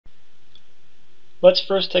Let's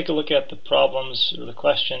first take a look at the problems or the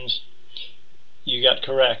questions you got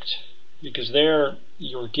correct, because there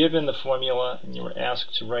you were given the formula and you were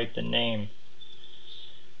asked to write the name.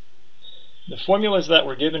 The formulas that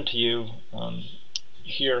were given to you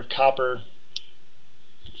here, copper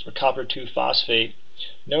for copper 2 phosphate,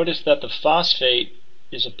 notice that the phosphate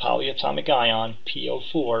is a polyatomic ion,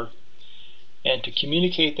 PO4, and to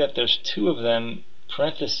communicate that there's two of them,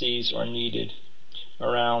 parentheses are needed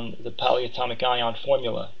around the polyatomic ion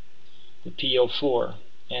formula, the PO4,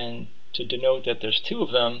 and to denote that there's two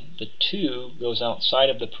of them, the 2 goes outside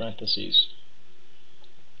of the parentheses.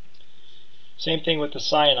 Same thing with the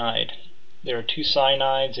cyanide. There are 2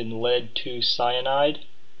 cyanides in lead 2 cyanide,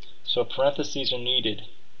 so parentheses are needed.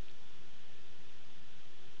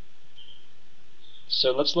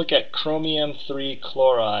 So let's look at chromium 3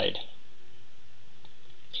 chloride.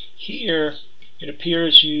 Here it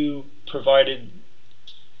appears you provided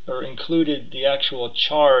or included the actual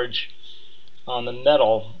charge on the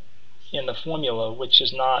metal in the formula, which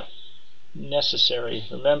is not necessary.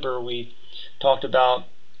 Remember, we talked about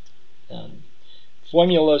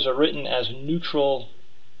formulas are written as neutral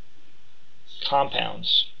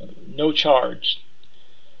compounds, no charge,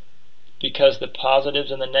 because the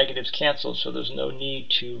positives and the negatives cancel, so there's no need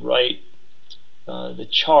to write the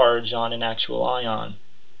charge on an actual ion.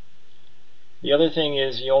 The other thing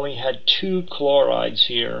is you only had 2 chlorides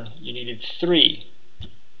here. You needed 3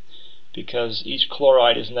 because each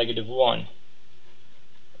chloride is -1.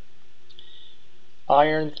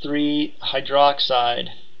 Iron 3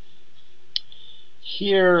 hydroxide.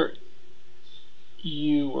 Here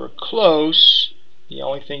you were close. The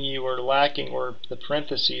only thing you were lacking were the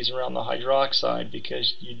parentheses around the hydroxide,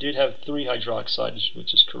 because you did have 3 hydroxides,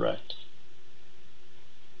 which is correct.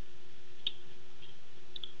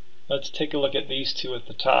 Let's take a look at these two at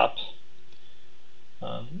the top.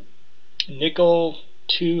 Nickel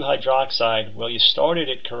 2 hydroxide. Well, you started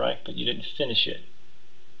it correct, but you didn't finish it.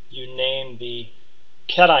 You named the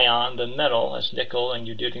cation, the metal, as nickel, and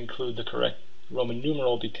you did include the correct Roman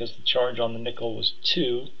numeral because the charge on the nickel was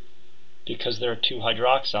 2, because there are 2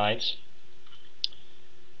 hydroxides.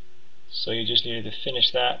 So you just needed to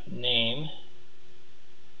finish that name.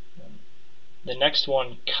 The next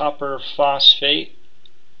one, copper phosphate,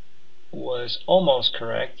 was almost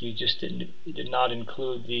correct. You just did not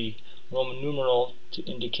include the Roman numeral to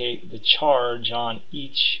indicate the charge on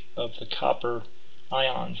each of the copper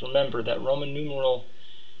ions. Remember that Roman numeral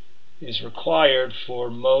is required for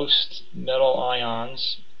most metal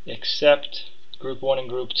ions except group 1 and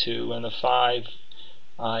group 2 and the 5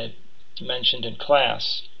 I mentioned in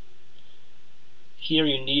class. Here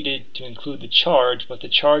you needed to include the charge, but the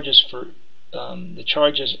charges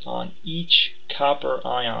on each copper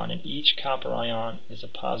ion, and each copper ion is a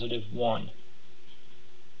 +1.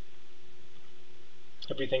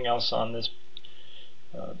 Everything else on this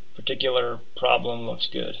particular problem looks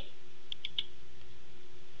good.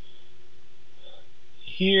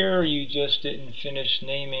 Here you just didn't finish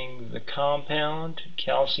naming the compound,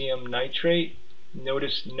 calcium nitrate.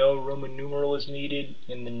 Notice no Roman numeral is needed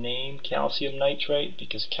in the name calcium nitrate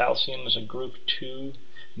because calcium is a group 2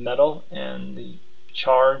 metal and the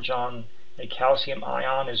charge on a calcium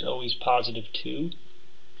ion is always +2.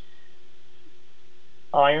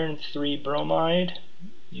 Iron 3 bromide.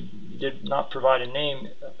 You did not provide a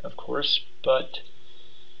name, of course, but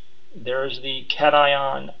there's the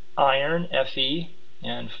cation iron, Fe,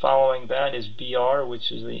 and following that is Br,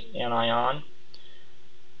 which is the anion.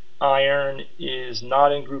 Iron is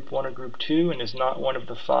not in group 1 or group 2 and is not one of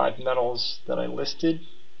the 5 metals that I listed,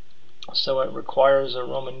 so it requires a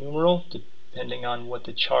Roman numeral depending on what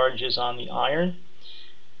the charge is on the iron.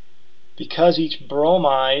 Because each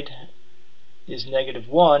bromide is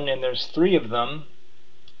 -1 and there's 3 of them,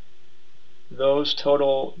 those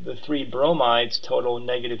total, the 3 bromides total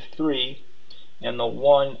 -3, and the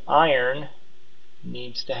 1 iron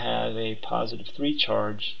needs to have a +3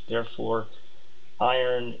 charge. Therefore,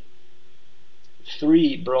 iron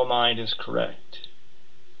 3 bromide is correct.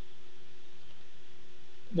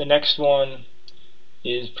 The next one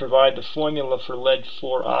is provide the formula for lead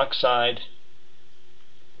 4 oxide.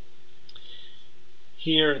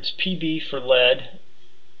 Here it's Pb for lead,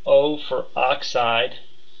 O for oxide,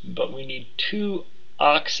 but we need 2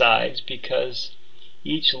 oxides because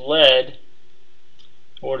each lead,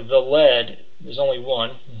 or the lead, there's only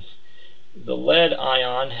one, the lead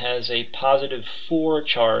ion has a +4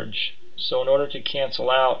 charge. So in order to cancel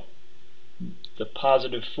out the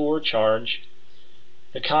 +4 charge,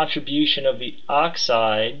 the contribution of the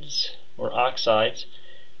oxides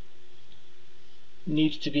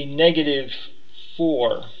needs to be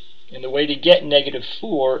 -4. And the way to get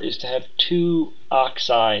 -4 is to have two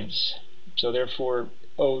oxides. So therefore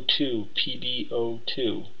O2,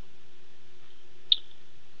 PbO2.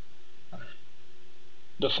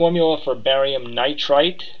 The formula for barium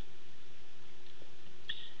nitrite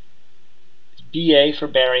is Ba for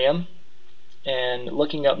barium, and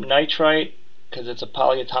looking up nitrite, because it's a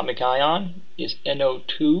polyatomic ion, is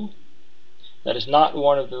NO2. That is not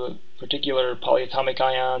one of the particular polyatomic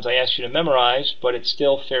ions I asked you to memorize, but it's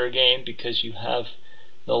still fair game because you have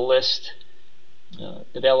the list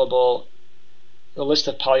available, the list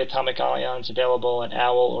of polyatomic ions available in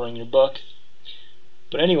OWL or in your book.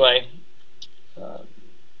 But anyway,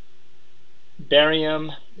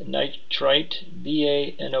 barium nitrite,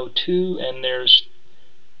 BaNO2, and there's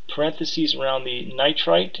parentheses around the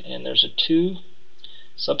nitrite, and there's a 2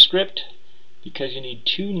 subscript because you need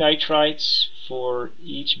two nitrites for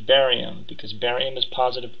each barium, because barium is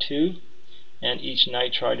 +2 and each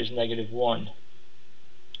nitrite is -1.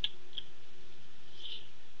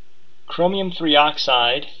 Chromium 3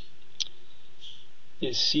 oxide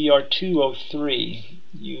is Cr2O3.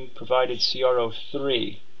 You provided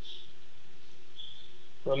CrO3.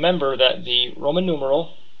 Remember that the Roman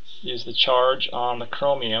numeral is the charge on the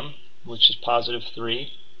chromium, which is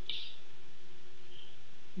 +3.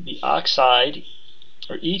 The oxide,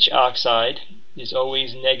 or each oxide, is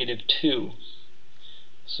always -2.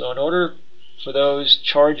 So in order for those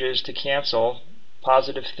charges to cancel,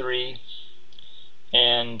 +3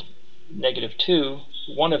 and -2,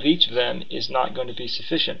 one of each of them is not going to be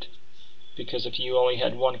sufficient, because if you only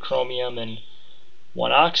had one chromium and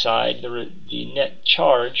one oxide, the net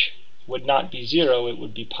charge would not be 0, it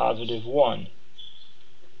would be +1.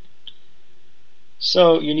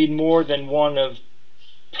 So you need more than one of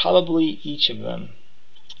probably each of them.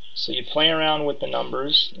 So you play around with the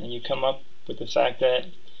numbers and you come up with the fact that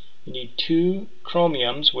you need two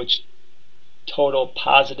chromiums, which total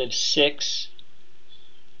 +6,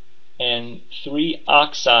 and three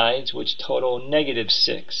oxides, which total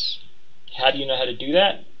 -6. How do you know how to do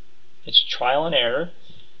that? It's trial and error,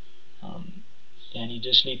 and you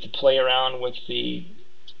just need to play around with the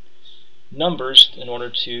numbers in order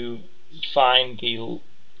to find the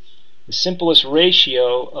simplest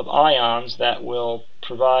ratio of ions that will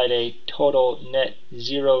provide a total net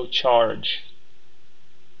 0 charge.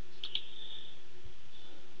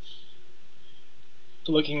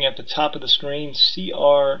 Looking at the top of the screen,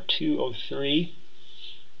 Cr2O3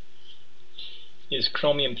 is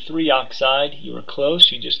chromium 3 oxide. You were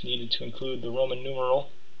close, you just needed to include the Roman numeral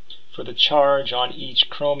for the charge on each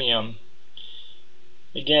chromium.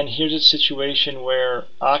 Again, here's a situation where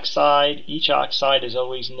each oxide is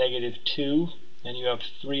always -2, and you have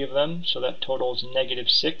 3 of them, so that totals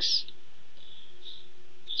 -6.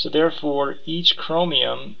 So therefore, each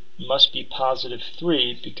chromium must be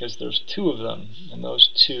 +3 because there's 2 of them, and those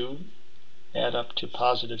 2 add up to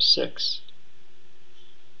 +6.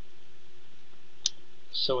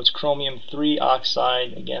 So it's chromium 3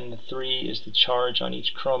 oxide. Again, the 3 is the charge on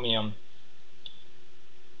each chromium.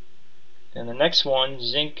 And the next one,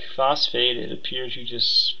 zinc phosphate, it appears you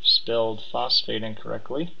just spelled phosphate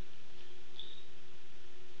incorrectly.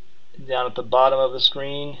 Down at the bottom of the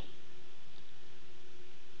screen,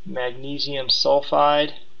 magnesium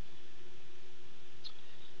sulfide.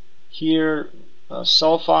 Here,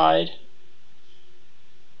 sulfide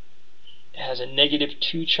has a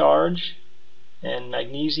 -2 charge, and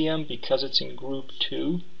magnesium, because it's in group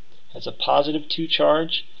 2, has a +2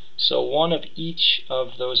 charge. So one of each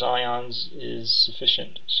of those ions is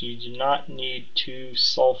sufficient. So you do not need two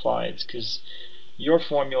sulfides, because your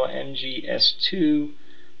formula, MgS2,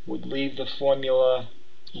 would leave the formula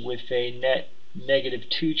with a net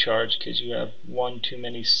 -2 charge because you have one too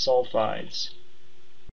many sulfides.